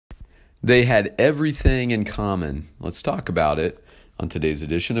They had everything in common. Let's talk about it on today's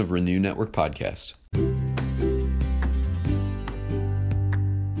edition of Renew Network Podcast.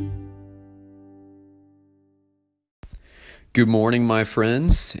 Good morning, my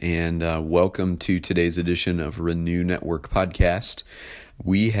friends, and welcome to today's edition of Renew Network Podcast.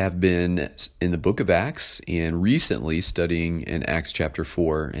 We have been in the book of Acts and recently studying in Acts chapter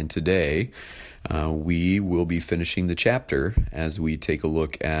 4, and today we will be finishing the chapter as we take a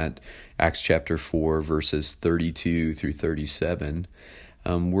look at Acts chapter 4, verses 32 through 37.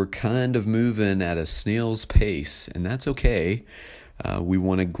 We're kind of moving at a snail's pace, and that's okay. We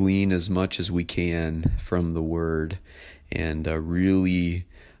want to glean as much as we can from the Word and really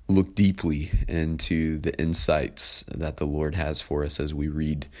look deeply into the insights that the Lord has for us as we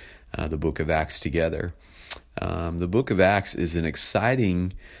read the book of Acts together. The book of Acts is an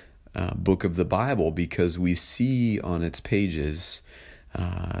exciting book of the Bible because we see on its pages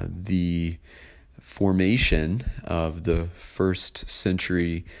the formation of the first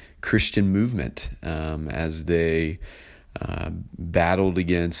century Christian movement as they battled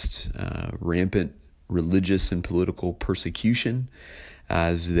against rampant religious and political persecution,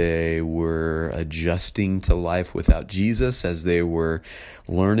 as they were adjusting to life without Jesus, as they were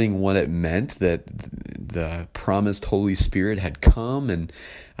learning what it meant that the promised Holy Spirit had come and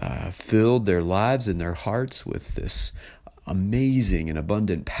filled their lives and their hearts with this amazing and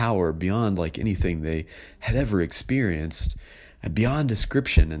abundant power beyond like anything they had ever experienced, and beyond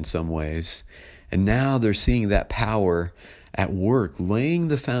description in some ways. And now they're seeing that power at work, laying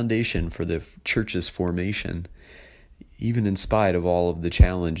the foundation for the church's formation, even in spite of all of the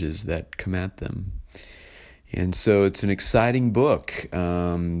challenges that come at them. And so it's an exciting book.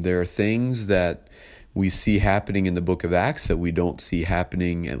 There are things that we see happening in the book of Acts that we don't see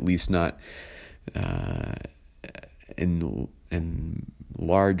happening, at least not in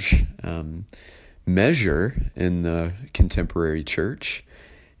large measure in the contemporary church.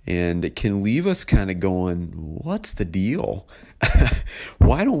 And it can leave us kind of going, what's the deal?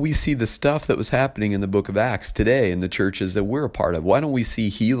 Why don't we see the stuff that was happening in the book of Acts today in the churches that we're a part of? Why don't we see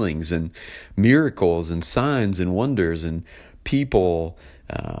healings and miracles and signs and wonders and people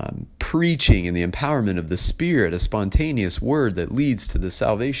preaching and the empowerment of the Spirit, a spontaneous word that leads to the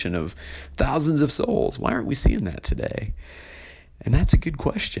salvation of thousands of souls? Why aren't we seeing that today? And that's a good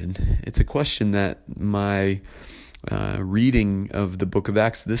question. It's a question that my reading of the book of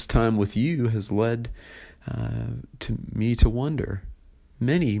Acts this time with you has led to me to wonder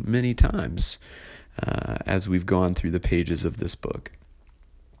many, many times as we've gone through the pages of this book.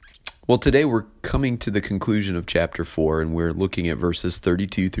 Well, today we're coming to the conclusion of chapter 4, and we're looking at verses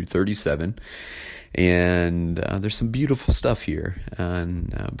 32 through 37. And there's some beautiful stuff here.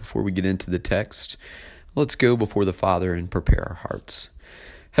 And before we get into the text, let's go before the Father and prepare our hearts.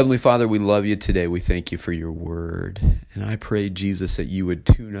 Heavenly Father, we love you today. We thank you for your word. And I pray, Jesus, that you would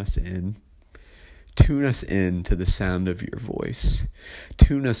tune us in to the sound of your voice.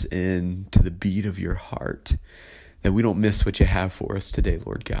 Tune us in to the beat of your heart, that we don't miss what you have for us today,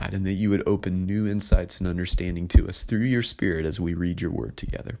 Lord God, and that you would open new insights and understanding to us through your Spirit as we read your word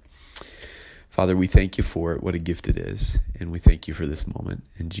together. Father, we thank you for it. What a gift it is. And we thank you for this moment.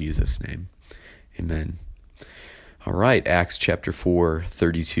 In Jesus' name, amen. All right, Acts chapter 4,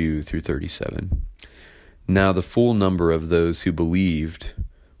 32 through 37. Now the full number of those who believed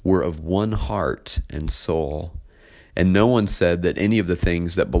were of one heart and soul, and no one said that any of the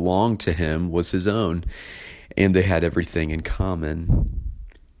things that belonged to him was his own, and they had everything in common.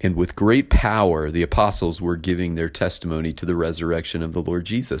 And with great power the apostles were giving their testimony to the resurrection of the Lord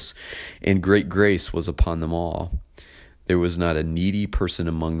Jesus, and great grace was upon them all. There was not a needy person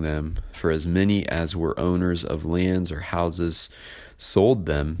among them, for as many as were owners of lands or houses sold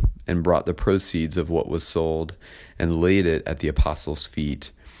them and brought the proceeds of what was sold and laid it at the apostles'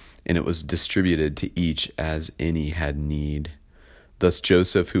 feet, and it was distributed to each as any had need. Thus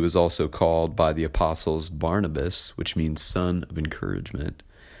Joseph, who was also called by the apostles Barnabas, which means son of encouragement,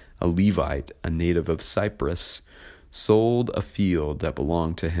 a Levite, a native of Cyprus, sold a field that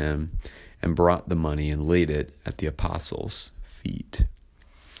belonged to him and brought the money and laid it at the apostles' feet.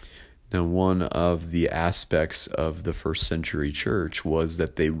 Now, one of the aspects of the first century church was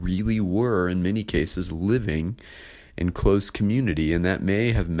that they really were, in many cases, living in close community, and that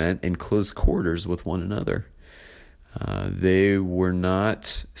may have meant in close quarters with one another. They were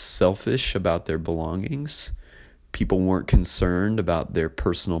not selfish about their belongings. People weren't concerned about their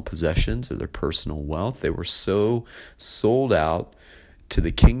personal possessions or their personal wealth. They were so sold out to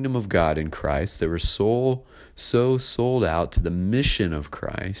the kingdom of God in Christ. They were so sold out to the mission of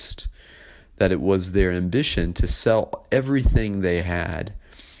Christ that it was their ambition to sell everything they had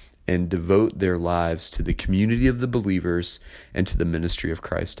and devote their lives to the community of the believers and to the ministry of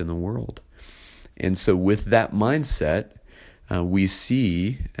Christ in the world. And so with that mindset, we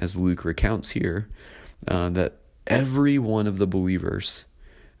see, as Luke recounts here, that every one of the believers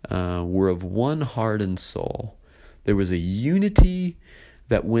were of one heart and soul. There was a unity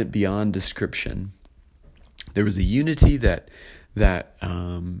that went beyond description. There was a unity that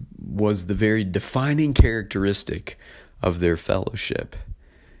was the very defining characteristic of their fellowship.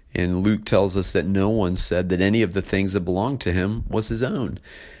 And Luke tells us that no one said that any of the things that belonged to him was his own.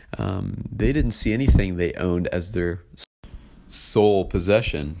 They didn't see anything they owned as their sole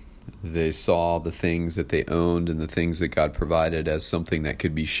possession. They saw the things that they owned and the things that God provided as something that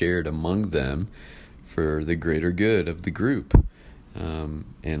could be shared among them for the greater good of the group.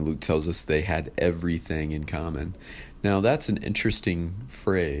 And Luke tells us they had everything in common. Now, that's an interesting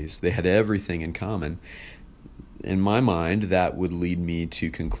phrase. They had everything in common. In my mind, that would lead me to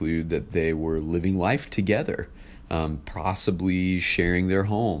conclude that they were living life together, possibly sharing their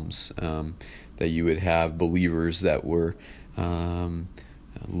homes, that you would have believers that were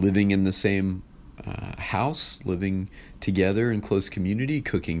living in the same house, living together in close community,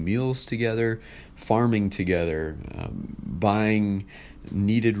 cooking meals together, farming together, buying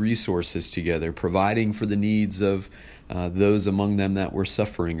needed resources together, providing for the needs of those among them that were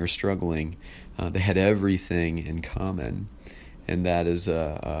suffering or struggling. They had everything in common, and that is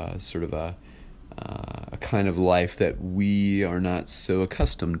a sort of a kind of life that we are not so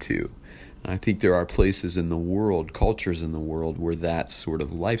accustomed to. I think there are places in the world, cultures in the world, where that sort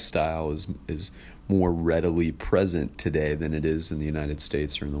of lifestyle is more readily present today than it is in the United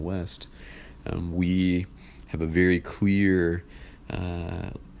States or in the West. We have a very clear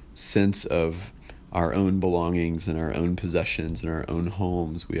sense of our own belongings and our own possessions and our own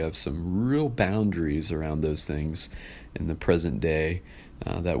homes. We have some real boundaries around those things in the present day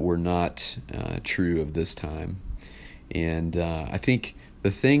that were not true of this time. And I think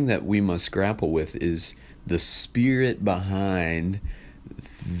the thing that we must grapple with is the spirit behind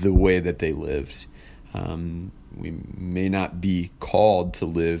the way that they lived. We may not be called to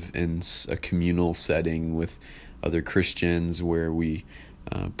live in a communal setting with other Christians where we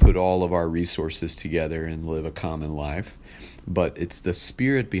put all of our resources together and live a common life, but it's the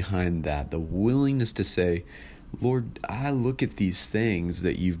spirit behind that, the willingness to say, Lord, I look at these things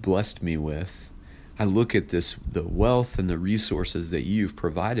that you've blessed me with. I look at the wealth and the resources that you've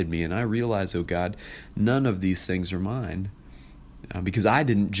provided me, and I realize, oh God, none of these things are mine because I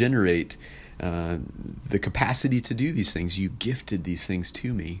didn't generate the capacity to do these things. You gifted these things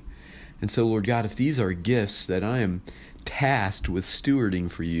to me. And so, Lord God, if these are gifts that I am tasked with stewarding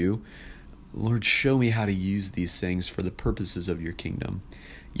for you, Lord, show me how to use these things for the purposes of your kingdom.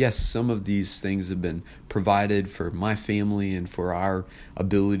 Yes, some of these things have been provided for my family and for our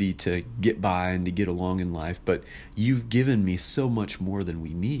ability to get by and to get along in life, but you've given me so much more than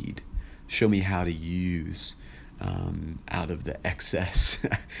we need. Show me how to use out of the excess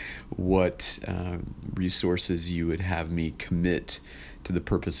what resources you would have me commit to the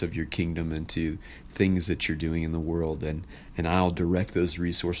purpose of your kingdom and to things that you're doing in the world. And I'll direct those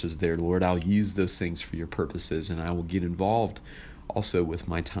resources there, Lord. I'll use those things for your purposes, and I will get involved also with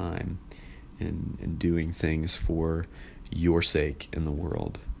my time in doing things for your sake in the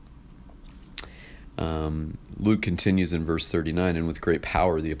world. Luke continues in verse 39, and with great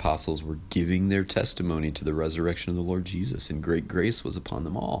power the apostles were giving their testimony to the resurrection of the Lord Jesus, and great grace was upon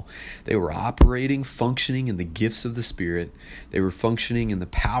them all. They were operating, functioning in the gifts of the Spirit. They were functioning in the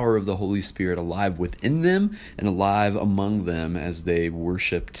power of the Holy Spirit, alive within them and alive among them as they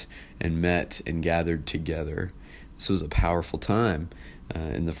worshiped and met and gathered together. This was a powerful time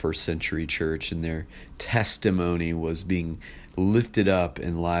in the first century church, and their testimony was being lifted up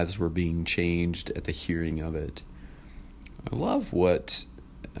and lives were being changed at the hearing of it. I love what,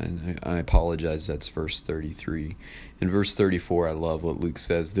 and I apologize, that's verse 33. In verse 34, I love what Luke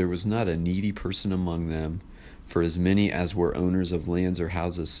says, there was not a needy person among them, for as many as were owners of lands or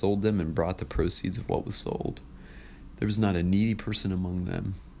houses sold them and brought the proceeds of what was sold. There was not a needy person among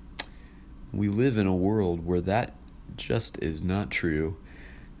them. We live in a world where that just is not true.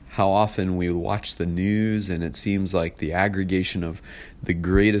 How often we watch the news and it seems like the aggregation of the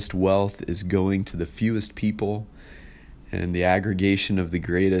greatest wealth is going to the fewest people, and the aggregation of the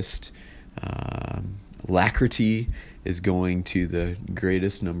greatest alacrity is going to the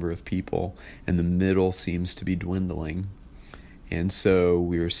greatest number of people, and the middle seems to be dwindling. And so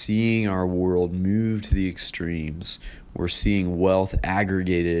we're seeing our world move to the extremes. We're seeing wealth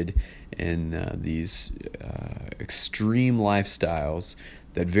aggregated in these extreme lifestyles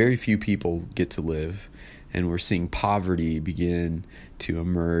that very few people get to live. and we're seeing poverty begin to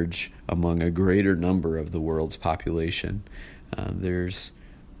emerge among a greater number of the world's population. Those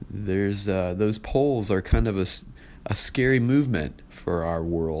polls are kind of a scary movement for our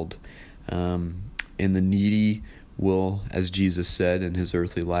world. And the needy will, as Jesus said in his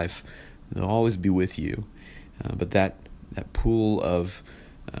earthly life, they'll always be with you. But that pool of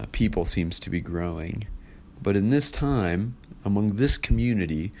people seems to be growing. But in this time, among this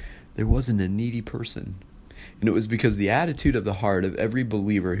community, there wasn't a needy person. And it was because the attitude of the heart of every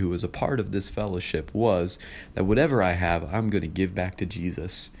believer who was a part of this fellowship was that whatever I have, I'm going to give back to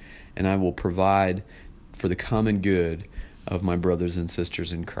Jesus. And I will provide for the common good of my brothers and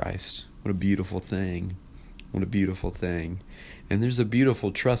sisters in Christ. What a beautiful thing. What a beautiful thing. And there's a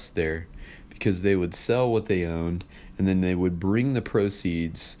beautiful trust there, because they would sell what they owned, and then they would bring the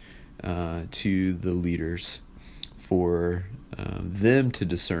proceeds to the leaders for them to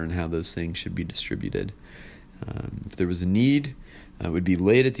discern how those things should be distributed. If there was a need, it would be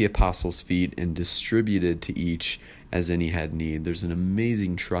laid at the apostles' feet and distributed to each as any had need. There's an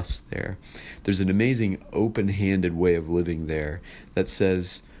amazing trust there. There's an amazing open-handed way of living there that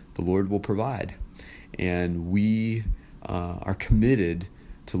says the Lord will provide. And we are committed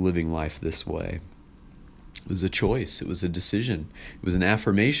to living life this way. It was a choice. It was a decision. It was an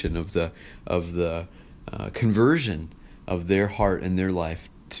affirmation of the conversion of their heart and their life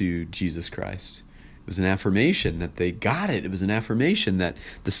to Jesus Christ. It was an affirmation that they got it. It was an affirmation that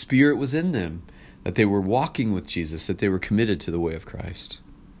the Spirit was in them, that they were walking with Jesus, that they were committed to the way of Christ.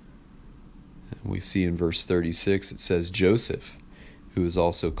 And we see in verse 36, it says, Joseph, who is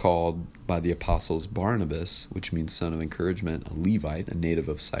also called by the apostles Barnabas, which means son of encouragement, a Levite, a native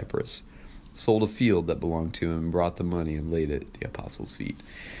of Cyprus, sold a field that belonged to him and brought the money and laid it at the apostles' feet.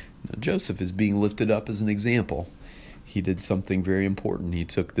 Now, Joseph is being lifted up as an example. He did something very important. He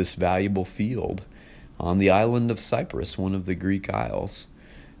took this valuable field on the island of Cyprus, one of the Greek isles.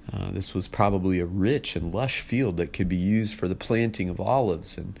 This was probably a rich and lush field that could be used for the planting of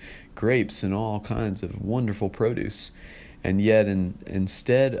olives and grapes and all kinds of wonderful produce. And yet,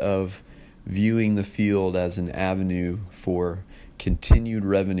 instead of viewing the field as an avenue for continued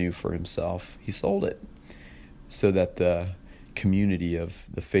revenue for himself, he sold it so that the community of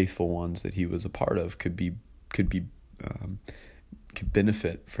the faithful ones that he was a part of could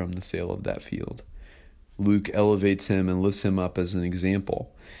benefit from the sale of that field. Luke elevates him and lifts him up as an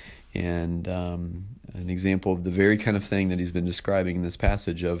example, and an example of the very kind of thing that he's been describing in this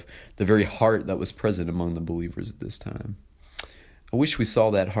passage, of the very heart that was present among the believers at this time. I wish we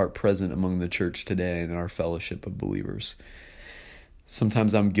saw that heart present among the church today in our fellowship of believers.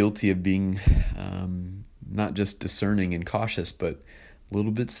 Sometimes I'm guilty of being not just discerning and cautious, but a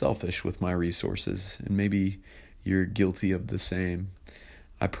little bit selfish with my resources, and maybe you're guilty of the same.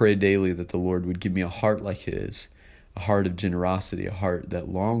 I pray daily that the Lord would give me a heart like his, a heart of generosity, a heart that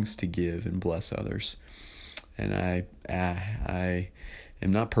longs to give and bless others. And I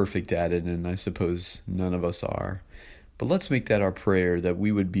am not perfect at it, and I suppose none of us are. But let's make that our prayer, that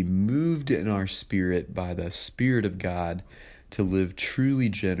we would be moved in our spirit by the Spirit of God to live truly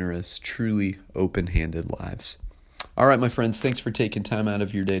generous, truly open-handed lives. All right, my friends, thanks for taking time out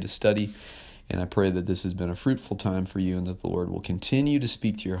of your day to study. And I pray that this has been a fruitful time for you, and that the Lord will continue to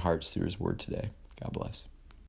speak to your hearts through his word today. God bless.